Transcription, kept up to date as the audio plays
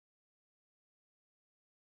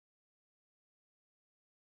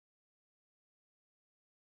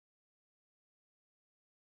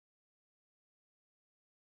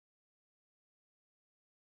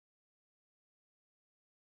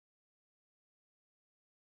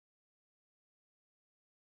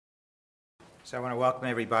So I want to welcome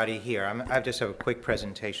everybody here. I just have a quick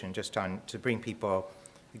presentation just on to bring people,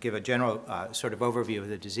 give a general sort of overview of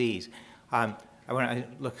the disease. I want to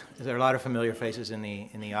look. There are a lot of familiar faces in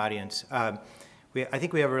the audience. I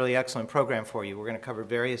think we have a really excellent program for you. We're going to cover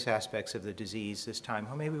various aspects of the disease this time.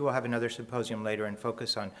 Well, maybe we'll have another symposium later and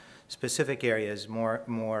focus on specific areas more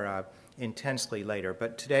intensely later.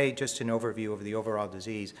 But today, just an overview of the overall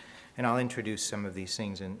disease, and I'll introduce some of these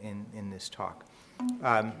things in this talk.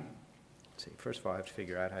 Let's see. First of all, I have to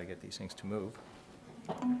figure out how to get these things to move.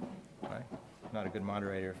 Right? I'm not a good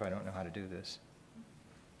moderator if I don't know how to do this.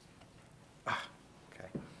 Okay.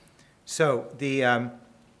 So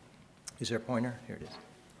is there a pointer? Here it is.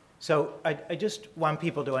 So I just want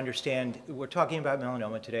people to understand, we're talking about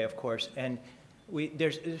melanoma today, of course, and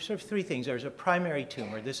there's sort of three things. There's a primary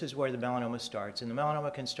tumor. This is where the melanoma starts, and the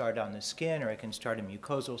melanoma can start on the skin, or it can start in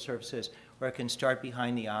mucosal surfaces, or it can start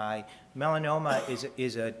behind the eye. Melanoma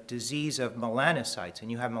is a disease of melanocytes,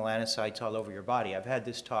 and you have melanocytes all over your body. I've had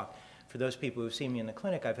this talk, for those people who've seen me in the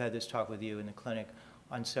clinic, I've had this talk with you in the clinic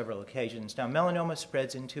on several occasions. Now, melanoma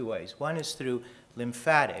spreads in two ways. One is through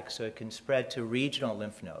lymphatic, so it can spread to regional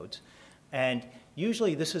lymph nodes. And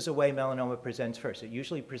usually this is the way melanoma presents first. It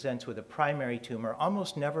usually presents with a primary tumor,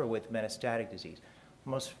 almost never with metastatic disease.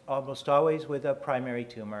 Almost always with a primary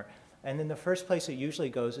tumor. And then the first place it usually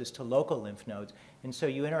goes is to local lymph nodes. And so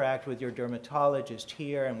you interact with your dermatologist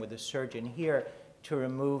here and with a surgeon here to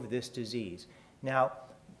remove this disease. Now,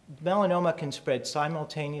 melanoma can spread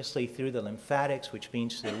simultaneously through the lymphatics, which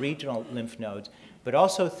means the regional lymph nodes, but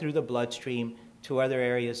also through the bloodstream to other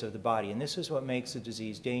areas of the body. And this is what makes the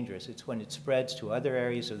disease dangerous. It's when it spreads to other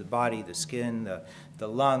areas of the body, the skin, the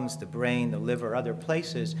lungs, the brain, the liver, other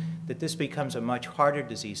places, that this becomes a much harder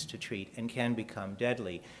disease to treat and can become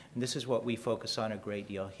deadly. And this is what we focus on a great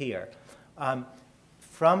deal here.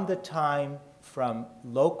 From the time from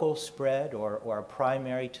local spread or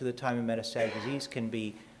primary to the time of metastatic disease can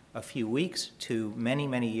be a few weeks to many,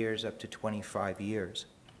 many years, up to 25 years.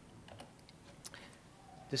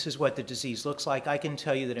 This is what the disease looks like. I can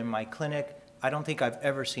tell you that in my clinic, I don't think I've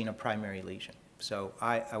ever seen a primary lesion. So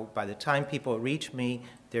by the time people reach me,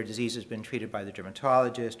 their disease has been treated by the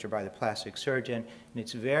dermatologist or by the plastic surgeon, and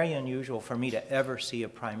it's very unusual for me to ever see a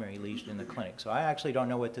primary lesion in the clinic. So I actually don't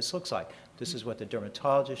know what this looks like. This is what the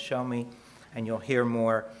dermatologists show me, and you'll hear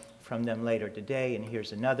more from them later today. And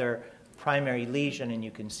here's another primary lesion, and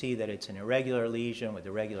you can see that it's an irregular lesion with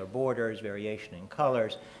irregular borders, variation in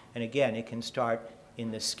colors. And again, it can start in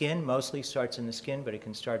the skin, mostly starts in the skin, but it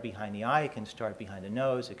can start behind the eye, it can start behind the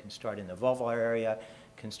nose, it can start in the vulvar area,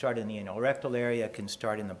 it can start in the anorectal area, it can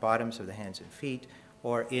start in the bottoms of the hands and feet,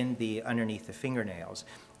 or underneath the fingernails.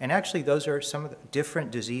 And actually, those are some of the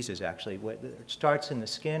different diseases, actually, whether it starts in the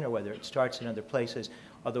skin or whether it starts in other places.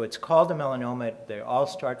 Although it's called a melanoma, they all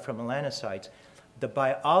start from melanocytes. The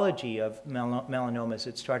biology of melanomas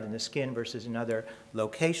that start in the skin versus in other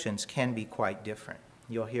locations can be quite different.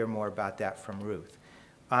 You'll hear more about that from Ruth.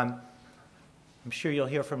 I'm sure you'll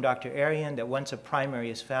hear from Dr. Anlyan that once a primary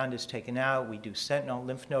is found, is taken out, we do sentinel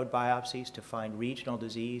lymph node biopsies to find regional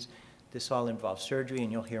disease. This all involves surgery, and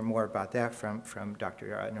you'll hear more about that from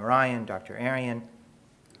Dr. Narayan, Dr. Anlyan.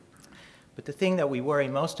 But the thing that we worry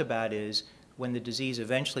most about is when the disease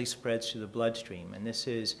eventually spreads to the bloodstream, and this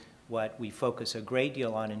is what we focus a great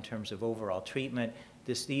deal on in terms of overall treatment.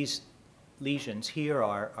 These lesions here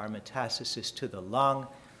are metastasis to the lung,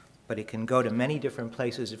 but it can go to many different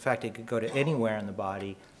places. In fact, it could go to anywhere in the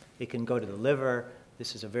body. It can go to the liver.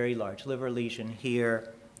 This is a very large liver lesion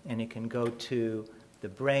here, and it can go to the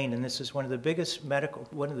brain. And this is one of the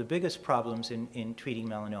biggest problems in treating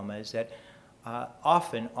melanoma is that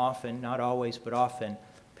often, not always, but often,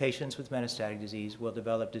 patients with metastatic disease will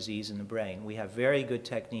develop disease in the brain. We have very good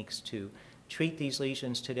techniques to treat these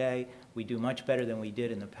lesions today. We do much better than we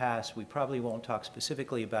did in the past. We probably won't talk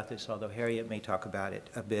specifically about this, although Harriet may talk about it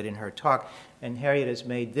a bit in her talk. And Harriet has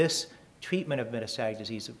made this treatment of metastatic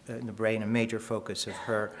disease in the brain a major focus of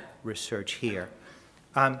her research here.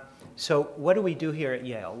 So what do we do here at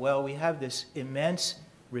Yale? Well, we have this immense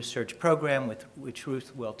research program which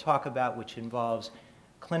Ruth will talk about, which involves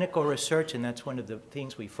clinical research, and that's one of the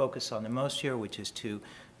things we focus on the most here, which is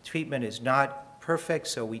treatment is not perfect,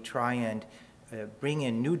 so we try and bring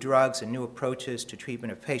in new drugs and new approaches to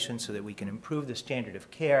treatment of patients so that we can improve the standard of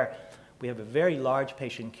care. We have a very large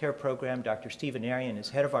patient care program. Dr. Stephen Anlyan is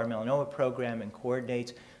head of our melanoma program and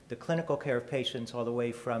coordinates the clinical care of patients all the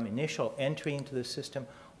way from initial entry into the system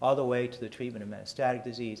all the way to the treatment of metastatic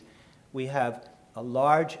disease. We have a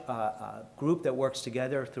large group that works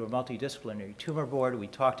together through a multidisciplinary tumor board. We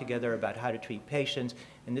talk together about how to treat patients,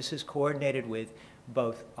 and this is coordinated with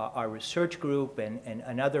both our research group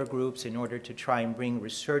and other groups in order to try and bring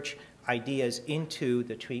research ideas into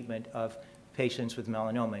the treatment of patients with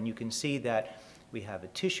melanoma. And you can see that we have a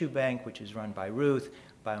tissue bank, which is run by Ruth,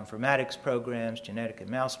 bioinformatics programs, genetic and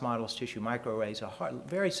mouse models, tissue microarrays, a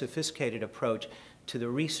very sophisticated approach to the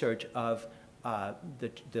research of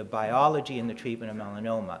the biology and the treatment of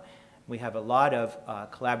melanoma. We have a lot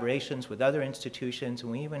of collaborations with other institutions,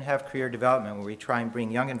 and we even have career development where we try and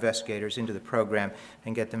bring young investigators into the program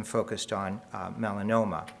and get them focused on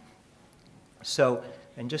melanoma. So,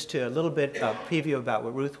 and just to a little bit preview about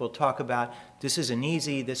what Ruth will talk about, this is an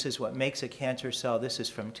easy, this is what makes a cancer cell. This is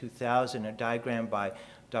from 2000, a diagram by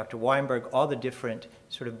Dr. Weinberg, all the different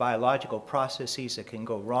sort of biological processes that can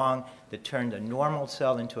go wrong that turn the normal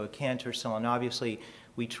cell into a cancer cell. And obviously,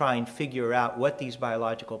 we try and figure out what these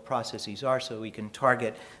biological processes are so we can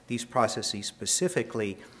target these processes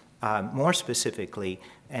specifically, more specifically,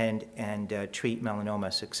 and treat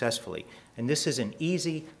melanoma successfully. And this is an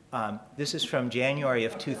easy, this is from January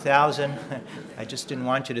of 2000. I just didn't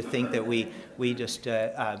want you to think that we just,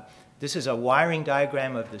 this is a wiring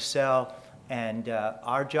diagram of the cell, and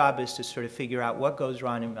our job is to sort of figure out what goes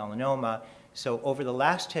wrong in melanoma. So over the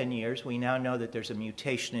last 10 years, we now know that there's a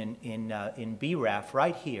mutation in BRAF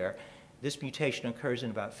right here. This mutation occurs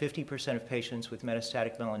in about 50% of patients with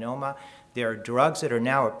metastatic melanoma. There are drugs that are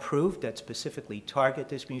now approved that specifically target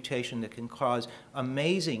this mutation that can cause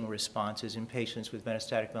amazing responses in patients with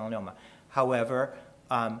metastatic melanoma. However,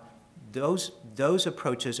 those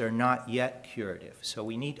approaches are not yet curative. So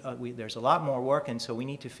we need, there's a lot more work, and so we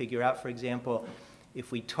need to figure out, for example, if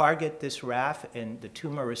we target this RAF and the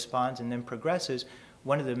tumor responds and then progresses,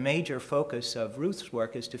 one of the major focus of Ruth's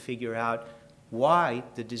work is to figure out why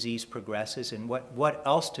the disease progresses and what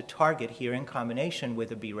else to target here in combination with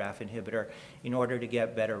a BRAF inhibitor in order to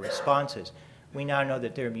get better responses. We now know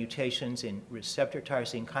that there are mutations in receptor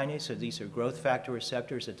tyrosine kinase, so these are growth factor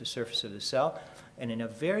receptors at the surface of the cell. And in a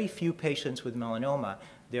very few patients with melanoma,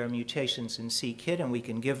 there are mutations in c-KIT, and we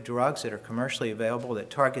can give drugs that are commercially available that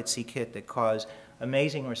target c-KIT that cause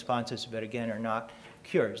amazing responses, but again are not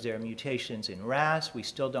cures. There are mutations in RAS. We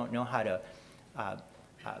still don't know how to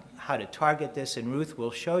target this, and Ruth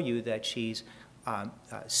will show you that she's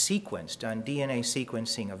sequenced, done DNA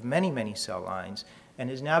sequencing of many, many cell lines,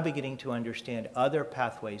 and is now beginning to understand other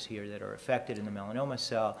pathways here that are affected in the melanoma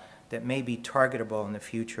cell that may be targetable in the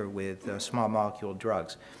future with small molecule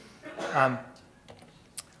drugs.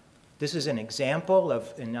 This is an example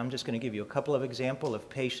of, and I'm just going to give you a couple of examples of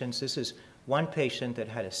patients. This is one patient that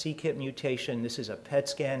had a c-KIT mutation. This is a PET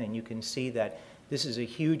scan, and you can see that this is a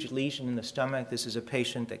huge lesion in the stomach. This is a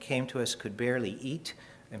patient that came to us, could barely eat.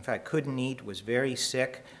 In fact, couldn't eat, was very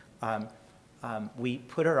sick. We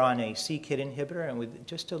put her on a c-KIT inhibitor, and with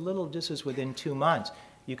just a little, this is within 2 months,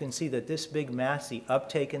 you can see that this big mass, the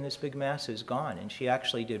uptake in this big mass is gone, and she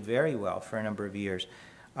actually did very well for a number of years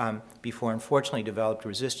before unfortunately developed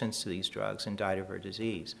resistance to these drugs and died of her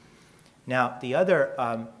disease. Now, the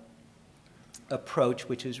other approach,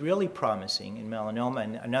 which is really promising in melanoma,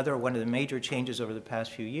 and another one of the major changes over the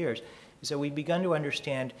past few years, is that we've begun to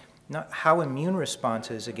understand not how immune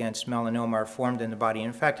responses against melanoma are formed in the body,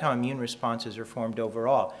 in fact, how immune responses are formed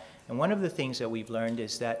overall. And one of the things that we've learned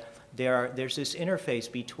is that there's this interface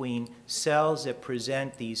between cells that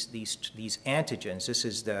present these antigens. This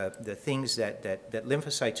is the things that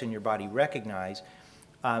lymphocytes in your body recognize,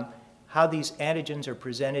 how these antigens are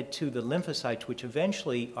presented to the lymphocytes, which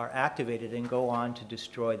eventually are activated and go on to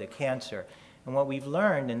destroy the cancer. And what we've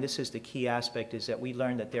learned, and this is the key aspect, is that we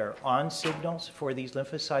learned that there are on signals for these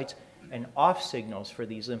lymphocytes and off signals for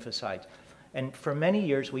these lymphocytes. And for many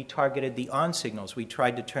years, we targeted the on signals. We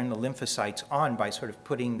tried to turn the lymphocytes on by sort of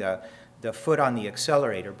putting the foot on the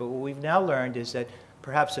accelerator. But what we've now learned is that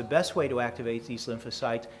perhaps the best way to activate these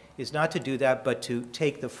lymphocytes is not to do that, but to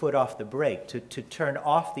take the foot off the brake, to turn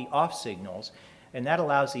off the off signals. And that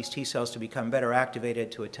allows these T cells to become better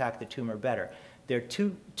activated to attack the tumor better. There are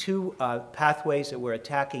two pathways that we're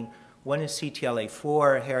attacking. One is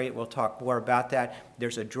CTLA-4. Harriet will talk more about that.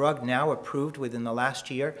 There's a drug now approved within the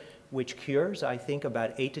last year which cures, I think,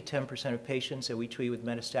 about 8 to 10% of patients that we treat with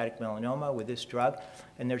metastatic melanoma with this drug.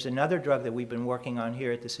 And there's another drug that we've been working on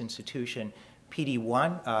here at this institution,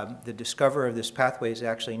 PD-1. The discoverer of this pathway is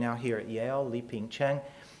actually now here at Yale, Liping Cheng.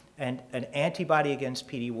 And an antibody against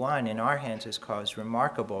PD-1 in our hands has caused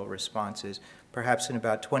remarkable responses, perhaps in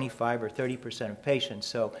about 25 or 30% of patients.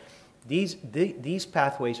 So these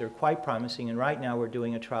pathways are quite promising, and right now we're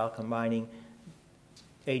doing a trial combining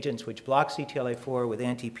agents which block CTLA-4 with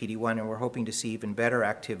anti-PD-1, and we're hoping to see even better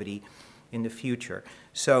activity in the future.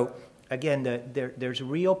 So again, there's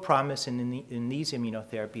real promise in these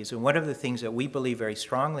immunotherapies, and one of the things that we believe very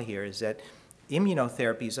strongly here is that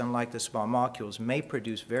immunotherapies, unlike the small molecules, may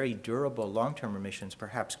produce very durable long-term remissions,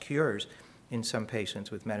 perhaps cures, in some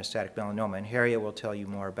patients with metastatic melanoma, and Harriet will tell you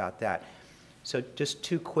more about that. So just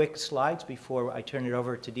 2 quick slides before I turn it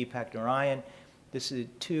over to Deepak Narayan. This is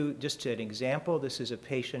just an example. This is a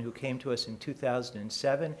patient who came to us in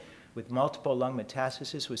 2007 with multiple lung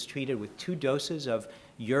metastasis, was treated with 2 doses of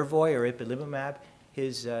Yervoy or ipilimumab.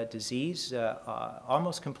 His disease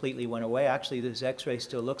almost completely went away. Actually, this X-ray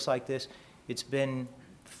still looks like this. It's been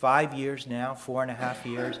 5 years now, 4.5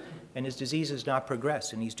 years, and his disease has not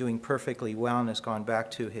progressed, and he's doing perfectly well and has gone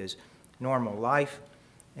back to his normal life.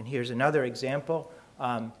 And here's another example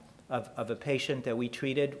of a patient that we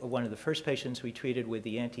treated, one of the first patients we treated with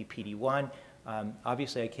the anti-PD-1.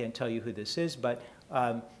 Obviously, I can't tell you who this is, but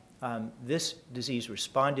this disease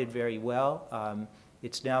responded very well.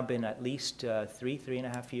 It's now been at least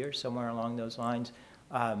 3.5 years, somewhere along those lines,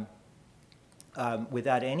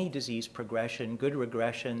 without any disease progression, good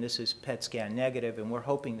regression. This is PET scan negative, and we're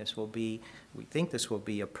hoping this will be, we think this will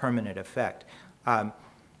be a permanent effect.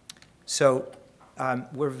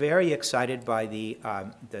 We're very excited by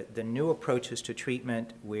the new approaches to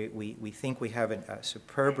treatment. We think we have a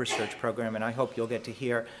superb research program, and I hope you'll get to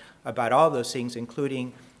hear about all those things,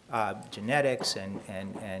 including genetics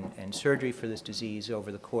and surgery for this disease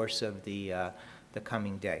over the course of the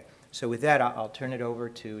coming day. So with that, I'll turn it over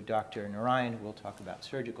to Dr. Narayan, who will talk about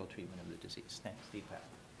surgical treatment of the disease. Thanks, Deepak.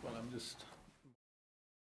 Well, I'm just